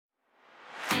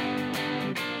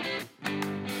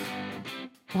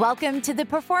Welcome to the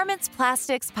Performance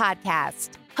Plastics Podcast,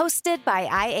 hosted by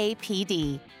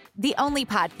IAPD, the only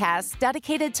podcast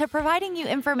dedicated to providing you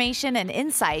information and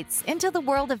insights into the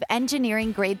world of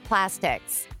engineering-grade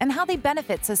plastics and how they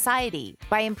benefit society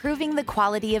by improving the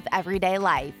quality of everyday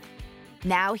life.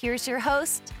 Now, here's your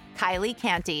host, Kylie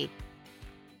Canty.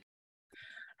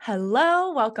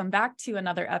 Hello, welcome back to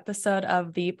another episode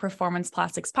of the Performance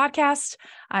Plastics Podcast.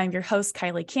 I'm your host,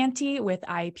 Kylie Canty with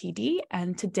IAPD,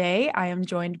 and today I am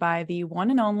joined by the one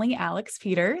and only Alex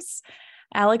Peters.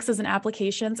 Alex is an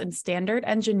applications and standard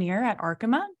engineer at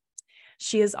Arkema.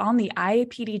 She is on the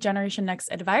IAPD GenerationNext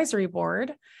Advisory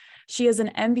Board. She is an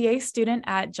MBA student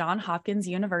at Johns Hopkins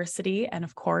University, and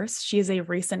of course, she is a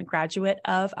recent graduate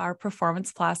of our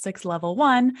Performance Plastics Level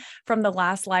 1 from the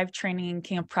last live training in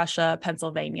Camp Prussia,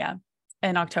 Pennsylvania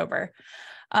in October.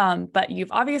 But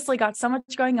you've obviously got so much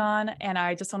going on, and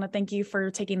I just want to thank you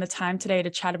for taking the time today to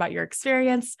chat about your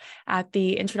experience at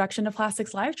the Introduction to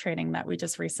Plastics live training that we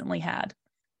just recently had.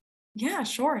 Yeah,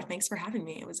 sure. Thanks for having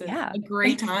me. It was a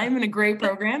great time and a great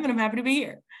program, and I'm happy to be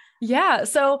here. Yeah.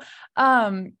 So,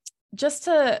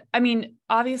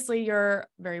 obviously you're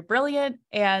very brilliant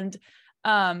and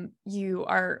you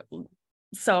are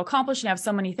so accomplished and have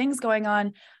so many things going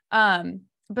on.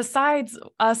 Besides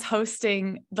us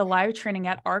hosting the live training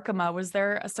at Arkema, was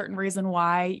there a certain reason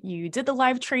why you did the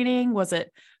live training? Was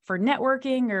it for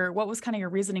networking, or what was kind of your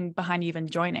reasoning behind even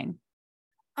joining?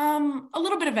 A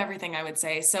little bit of everything, I would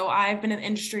say. So I've been in the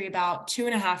industry about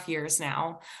 2.5 years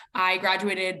now. I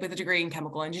graduated with a degree in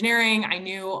chemical engineering. I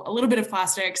knew a little bit of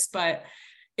plastics, but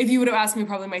if you would have asked me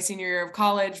probably my senior year of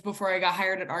college before I got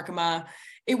hired at Arkema,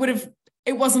 it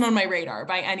wasn't on my radar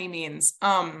by any means.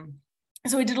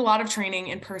 So I did a lot of training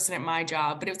in person at my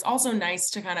job, but it was also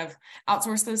nice to kind of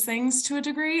outsource those things to a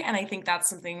degree. And I think that's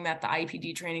something that the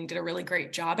IAPD training did a really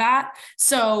great job at.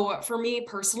 So for me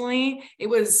personally, it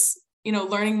was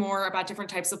learning more about different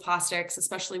types of plastics,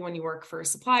 especially when you work for a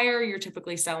supplier, you're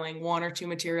typically selling one or two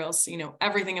materials, so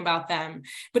everything about them.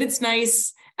 But it's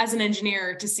nice as an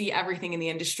engineer to see everything in the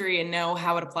industry and know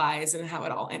how it applies and how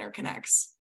it all interconnects.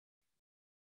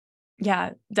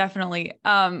 Yeah, definitely.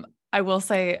 I will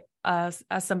say, as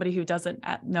somebody who doesn't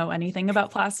know anything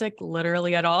about plastic,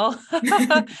 literally at all,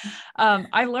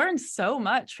 I learned so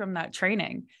much from that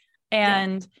training.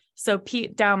 And so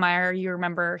Pete Dowmeyer, you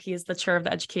remember, he is the chair of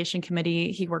the education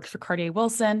committee. He works for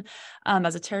Cartier-Wilson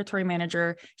as a territory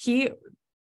manager. He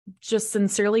just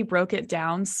sincerely broke it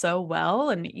down so well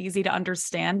and easy to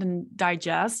understand and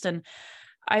digest. And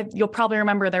you'll probably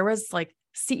remember there was like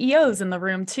CEOs in the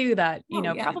room too that,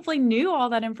 probably knew all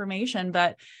that information,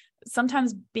 but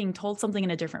sometimes being told something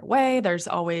in a different way. There's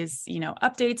always,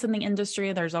 updates in the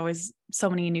industry. There's always so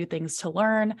many new things to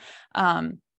learn.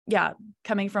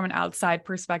 Coming from an outside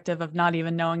perspective of not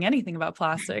even knowing anything about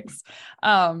plastics,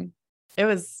 it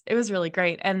was really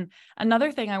great. And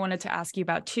another thing I wanted to ask you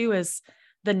about too is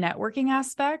the networking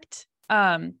aspect.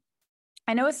 I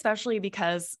know, especially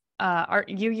because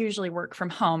you usually work from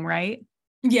home, right?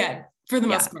 Yeah, for the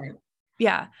most part.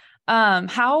 Yeah.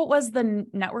 How was the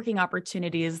networking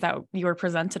opportunities that you were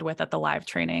presented with at the live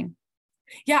training?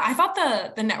 Yeah, I thought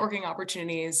the networking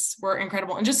opportunities were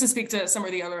incredible. And just to speak to some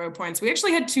of the other points, we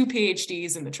actually had 2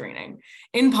 PhDs in the training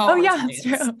in polymer science.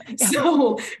 That's true. Yeah.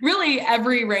 So really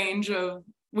every range of,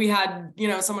 we had,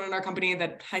 someone in our company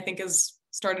that I think has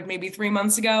started maybe 3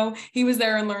 months ago. He was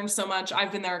there and learned so much.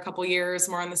 I've been there a couple of years,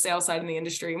 more on the sales side in the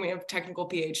industry. And we have technical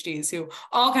PhDs who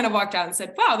all kind of walked out and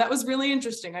said, wow, that was really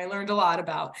interesting. I learned a lot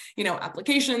about,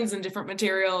 applications and different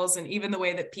materials. And even the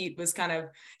way that Pete was kind of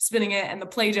spinning it, and the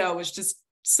Play-Doh was just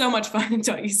so much fun and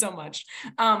taught you so much.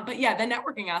 But yeah, the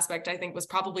networking aspect, I think, was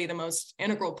probably the most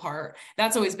integral part.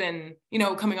 That's always been,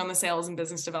 coming on the sales and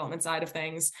business development side of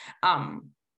things.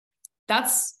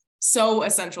 That's so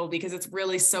essential because it's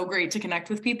really so great to connect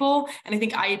with people. And I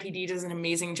think IAPD does an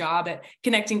amazing job at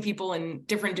connecting people in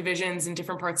different divisions in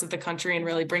different parts of the country and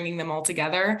really bringing them all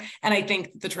together. And I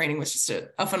think the training was just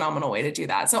a phenomenal way to do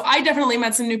that. So I definitely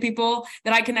met some new people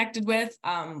that I connected with,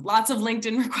 lots of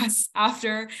LinkedIn requests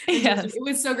after. Yes. It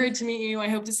was so great to meet you. I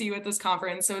hope to see you at this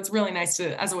conference. So it's really nice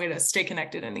as a way to stay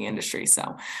connected in the industry.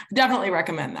 So definitely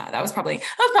recommend that. That was probably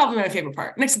my favorite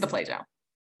part, next to the Play-Doh.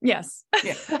 Yes.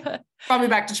 Yeah. Probably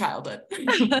back to childhood.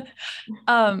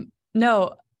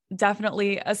 No,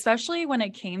 definitely. Especially when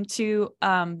it came to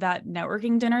that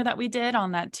networking dinner that we did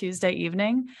on that Tuesday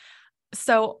evening.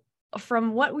 So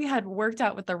from what we had worked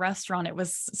out with the restaurant, it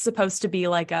was supposed to be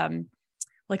like a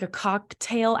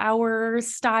cocktail hour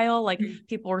style, like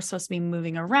people were supposed to be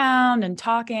moving around and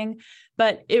talking,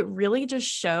 but it really just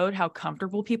showed how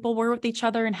comfortable people were with each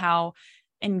other and how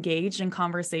engaged in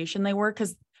conversation they were.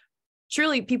 'Cause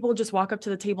truly people just walk up to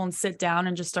the table and sit down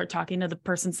and just start talking to the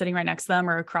person sitting right next to them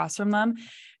or across from them.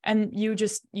 And they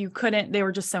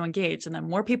were just so engaged. And then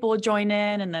more people would join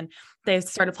in, and then they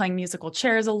started playing musical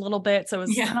chairs a little bit. So it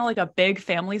was kind of like a big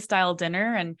family style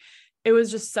dinner. And it was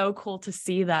just so cool to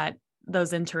see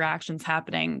those interactions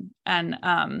happening, and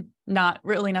not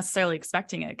really necessarily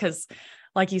expecting it. Cause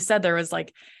like you said, there was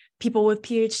like people with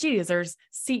PhDs, there's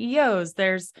CEOs,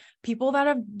 there's people that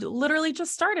have literally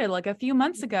just started like a few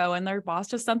months ago, and their boss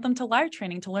just sent them to live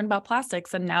training to learn about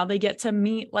plastics. And now they get to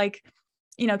meet like,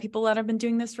 people that have been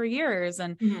doing this for years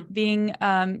and being,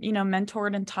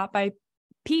 mentored and taught by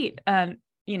Pete and,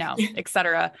 et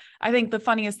cetera. I think the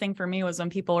funniest thing for me was when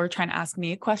people were trying to ask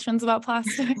me questions about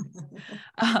plastic.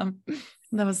 That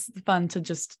was fun to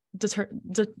just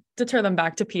deter them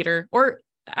back to Peter, or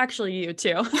actually you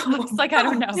too. It's like, I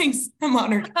don't know. Thanks. I'm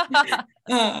honored.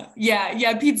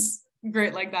 Yeah. Pete's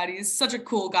great like that. He's such a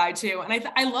cool guy too. And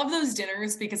I love those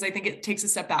dinners because I think it takes a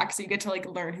step back. So you get to like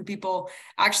learn who people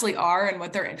actually are and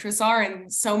what their interests are.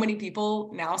 And so many people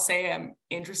now say I'm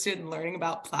interested in learning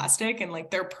about plastic and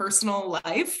like their personal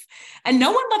life. And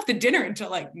no one left the dinner until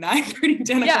like 9:30,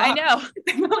 10 o'clock. Yeah, I know.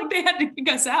 I felt like they had to kick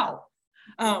us out.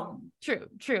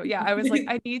 True. Yeah. I was like,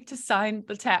 I need to sign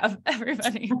the tab,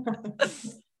 everybody.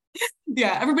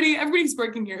 Yeah, everybody's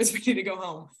working here is ready to go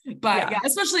home. But yeah,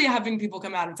 especially having people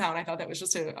come out of town, I thought that was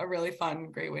just a really fun,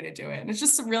 great way to do it. And it's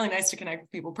just really nice to connect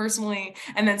with people personally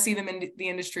and then see them in the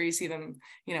industry, see them,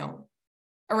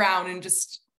 around, and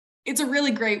just, it's a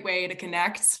really great way to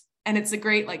connect. And it's a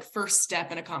great like first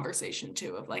step in a conversation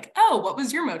too, of like, oh, what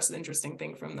was your most interesting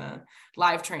thing from the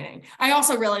live training? I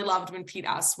also really loved when Pete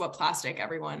asked what plastic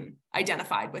everyone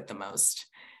identified with the most.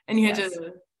 And you had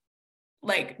to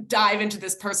like dive into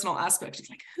this personal aspect. It's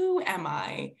like, who am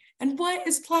I? And what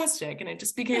is plastic? And it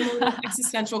just became a little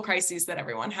existential crisis that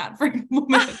everyone had for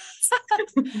moments.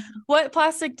 What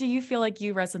plastic do you feel like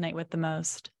you resonate with the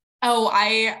most? Oh,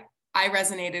 I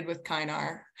resonated with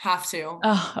Kynar. Have to.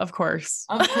 Oh, of course.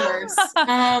 Of course.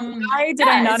 Why did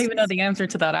I not even know the answer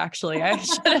to that? Actually, I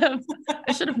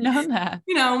should have known that.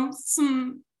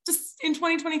 Just in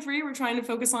 2023, we're trying to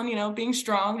focus on, being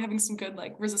strong, having some good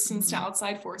like resistance to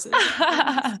outside forces,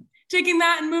 taking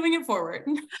that and moving it forward.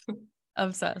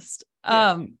 Obsessed.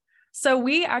 Yeah. So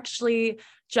we actually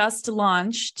just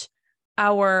launched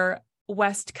our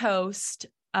West Coast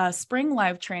spring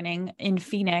live training in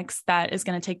Phoenix that is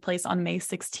going to take place on May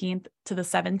 16th to the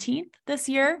 17th this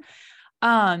year.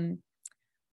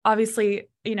 Obviously,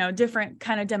 different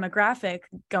kind of demographic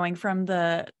going from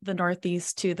the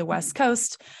Northeast to the West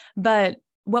Coast. But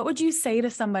what would you say to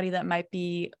somebody that might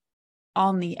be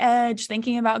on the edge,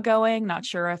 thinking about going, not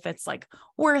sure if it's like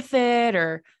worth it,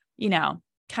 or,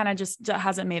 kind of just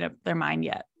hasn't made up their mind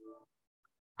yet?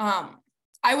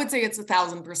 I would say it's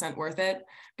 1,000% worth it,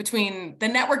 between the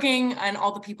networking and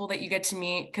all the people that you get to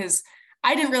meet, because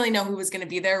I didn't really know who was going to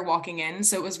be there walking in.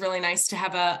 So it was really nice to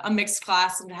have a mixed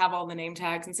class and to have all the name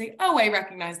tags and say, oh, I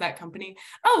recognize that company.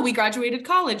 Oh, we graduated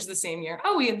college the same year.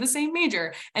 Oh, we had the same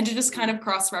major. And to just kind of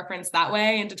cross-reference that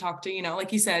way and to talk to,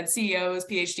 like you said, CEOs,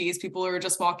 PhDs, people who are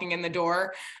just walking in the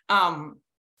door. The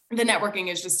networking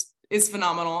is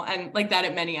phenomenal. And like that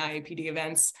at many IAPD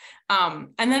events. And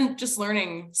then just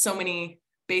learning so many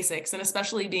basics, and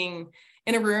especially being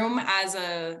in a room as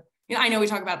I know we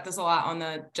talk about this a lot on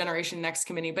the GenerationNext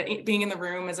committee, but being in the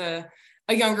room as a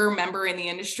younger member in the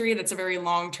industry, that's a very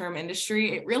long-term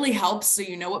industry, it really helps. So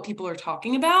you know what people are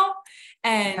talking about.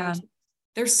 And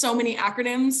there's so many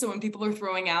acronyms. So when people are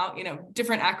throwing out,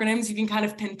 different acronyms, you can kind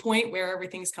of pinpoint where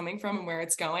everything's coming from and where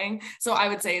it's going. So I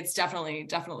would say it's definitely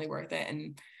worth it.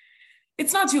 And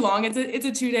it's not too long. It's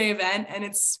a 2-day event, and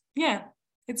it's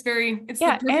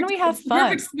and we have fun.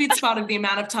 Perfect sweet spot of the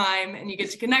amount of time, and you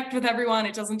get to connect with everyone.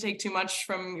 It doesn't take too much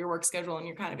from your work schedule, and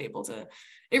you're kind of able to,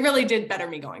 it really did better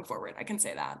me going forward. I can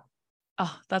say that.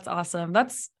 Oh, that's awesome.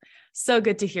 That's so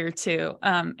good to hear too.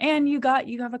 And you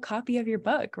have a copy of your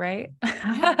book, right?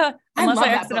 Yeah. Unless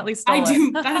I accidentally stole it. I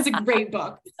do. That is a great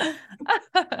book.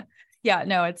 Yeah,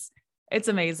 no, it's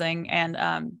amazing. And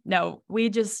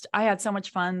I had so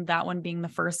much fun, that one being the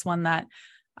first one that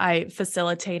I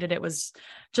facilitated. It was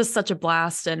just such a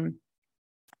blast. And,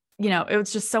 it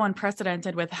was just so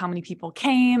unprecedented with how many people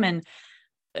came, and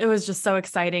it was just so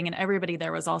exciting. And everybody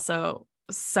there was also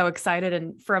so excited.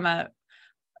 And from an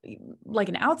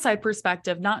outside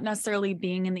perspective, not necessarily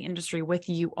being in the industry with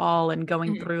you all and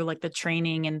going through like the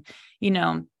training and,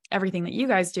 everything that you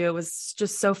guys do, it was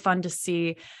just so fun to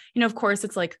see. Of course,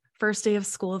 it's like first day of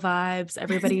school vibes.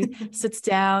 Everybody sits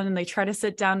down and they try to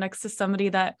sit down next to somebody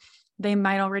that they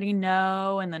might already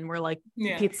know. And then we're like,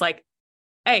 Pete's like,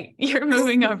 hey, you're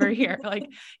moving over here. Like,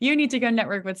 you need to go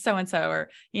network with so-and-so, or,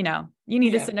 you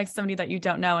need to sit next to somebody that you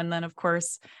don't know. And then of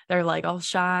course they're like all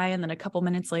shy. And then a couple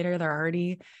minutes later, they're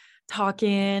already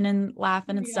talking and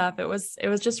laughing and stuff. It was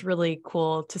just really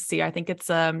cool to see. I think it's,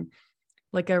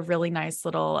 like a really nice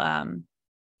little, I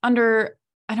don't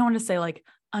want to say like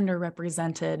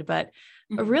underrepresented, but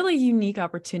a really unique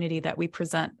opportunity that we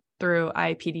present through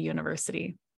IAPD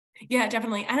University. Yeah,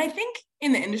 definitely. And I think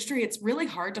in the industry, it's really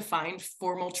hard to find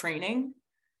formal training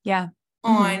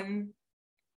on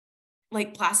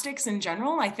like plastics in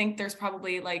general. I think there's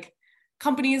probably like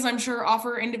companies, I'm sure,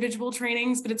 offer individual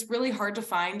trainings, but it's really hard to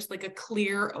find like a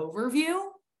clear overview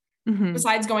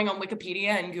besides going on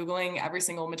Wikipedia and Googling every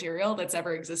single material that's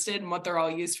ever existed and what they're all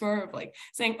used for, of like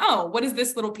saying, oh, what is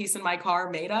this little piece in my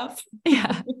car made of?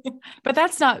 Yeah. But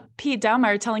that's not Pete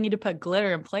Downmeyer telling you to put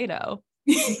glitter in Play-Doh.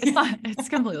 It's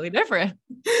completely different.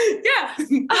 Yeah.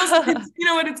 You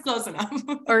know what? It's close enough.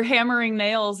 Or hammering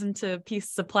nails into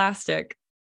pieces of plastic.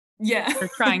 Yeah. Or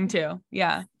trying to.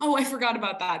 Yeah. Oh, I forgot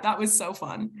about that. That was so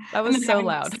fun. That was so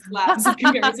loud. Labs of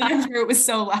comparison. I'm sure it was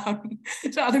so loud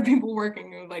to other people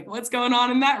working. Like, what's going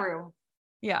on in that room?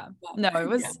 Yeah. No,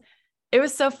 it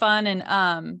was so fun.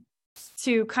 And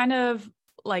to kind of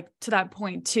like, to that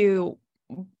point too,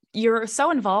 you're so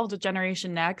involved with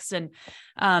Generation Next and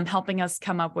helping us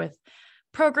come up with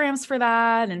programs for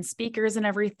that and speakers and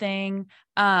everything.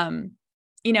 And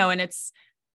it's,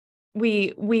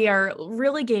 we are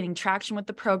really gaining traction with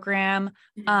the program.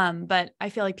 But I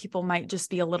feel like people might just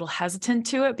be a little hesitant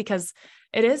to it because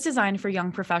it is designed for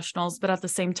young professionals, but at the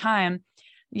same time,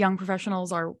 young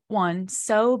professionals are, one,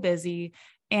 so busy,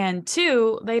 and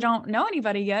two, they don't know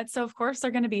anybody yet. So of course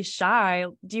they're going to be shy.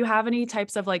 Do you have any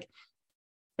types of like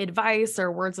advice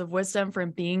or words of wisdom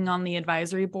from being on the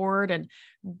advisory board and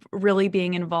really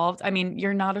being involved? I mean,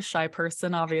 you're not a shy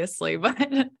person, obviously,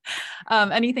 but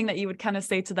anything that you would kind of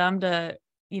say to them to,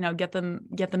 get them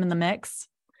in the mix?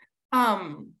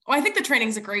 Well, I think the training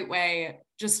is a great way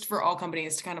just for all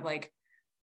companies to kind of like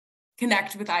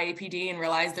connect with IAPD and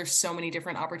realize there's so many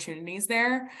different opportunities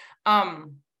there.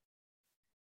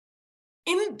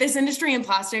 In this industry in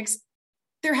plastics,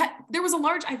 there was a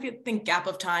large, I think, gap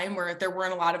of time where there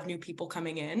weren't a lot of new people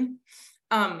coming in.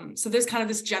 So there's kind of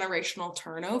this generational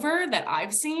turnover that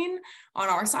I've seen on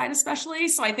our side, especially.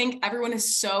 So I think everyone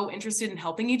is so interested in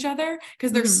helping each other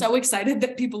because they're so excited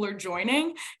that people are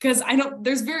joining. Because I know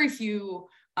there's very few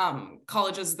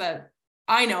colleges that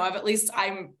I know of, at least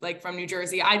I'm like from New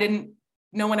Jersey.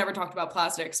 No one ever talked about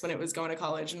plastics when it was going to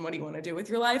college and what do you want to do with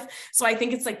your life? So I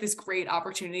think it's like this great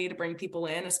opportunity to bring people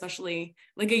in, especially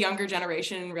like a younger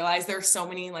generation, realize there are so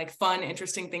many like fun,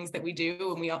 interesting things that we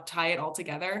do and we all tie it all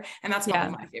together. And that's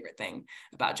probably my favorite thing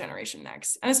about Generation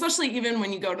Next. And especially even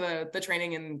when you go to the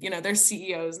training and, there's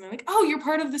CEOs and they're like, oh, you're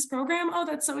part of this program. Oh,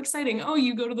 that's so exciting. Oh,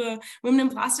 you go to the Women in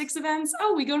Plastics events.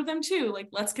 Oh, we go to them too. Like,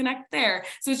 let's connect there.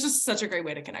 So it's just such a great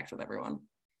way to connect with everyone.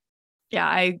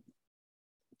 Yeah,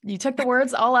 you took the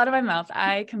words all out of my mouth.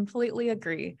 I completely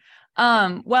agree.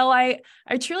 Well, I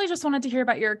truly just wanted to hear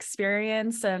about your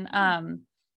experience. And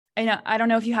I don't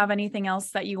know if you have anything else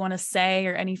that you want to say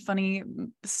or any funny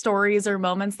stories or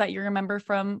moments that you remember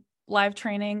from live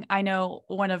training. I know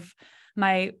one of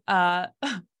my,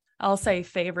 I'll say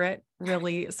favorite,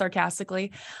 really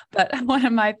sarcastically, but one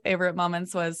of my favorite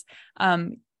moments was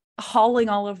hauling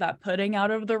all of that pudding out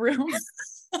of the room.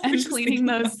 And cleaning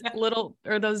those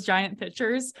giant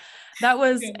pitchers.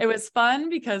 It was fun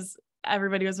because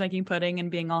everybody was making pudding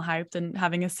and being all hyped and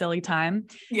having a silly time.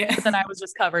 Yeah. But then I was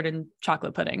just covered in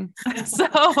chocolate pudding. So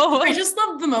I just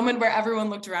loved the moment where everyone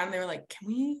looked around and they were like,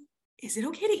 is it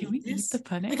okay to eat this? Eat the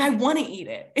pudding? Like, I want to eat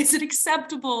it. Is it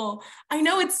acceptable? I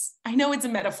know it's a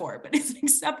metaphor, but is it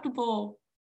acceptable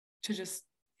to just,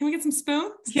 can we get some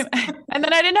spoons? Yeah. And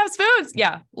then I didn't have spoons.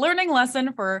 Yeah. Learning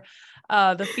lesson for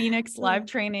the Phoenix live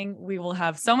training. We will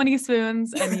have so many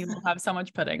spoons and you will have so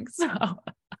much pudding. So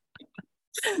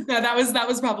no, that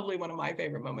was probably one of my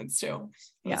favorite moments too.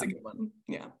 That was a good one.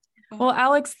 Yeah. Well,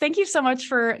 Alex, thank you so much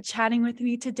for chatting with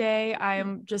me today.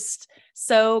 I'm just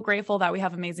so grateful that we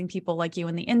have amazing people like you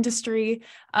in the industry.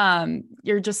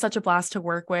 You're just such a blast to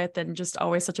work with and just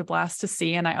always such a blast to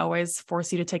see. And I always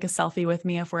force you to take a selfie with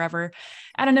me if we're ever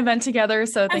at an event together.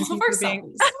 So thank you for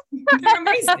being They're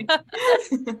amazing.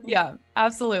 Yeah,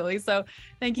 absolutely. So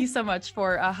thank you so much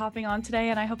for hopping on today.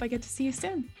 And I hope I get to see you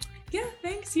soon. Yeah,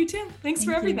 thanks. You too. Thanks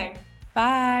for everything.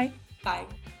 Bye. Bye.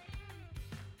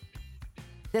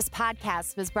 This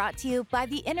podcast was brought to you by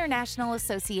the International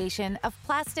Association of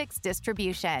Plastics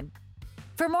Distribution.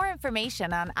 For more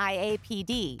information on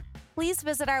IAPD, please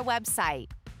visit our website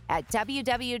at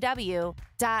www.iapd.org.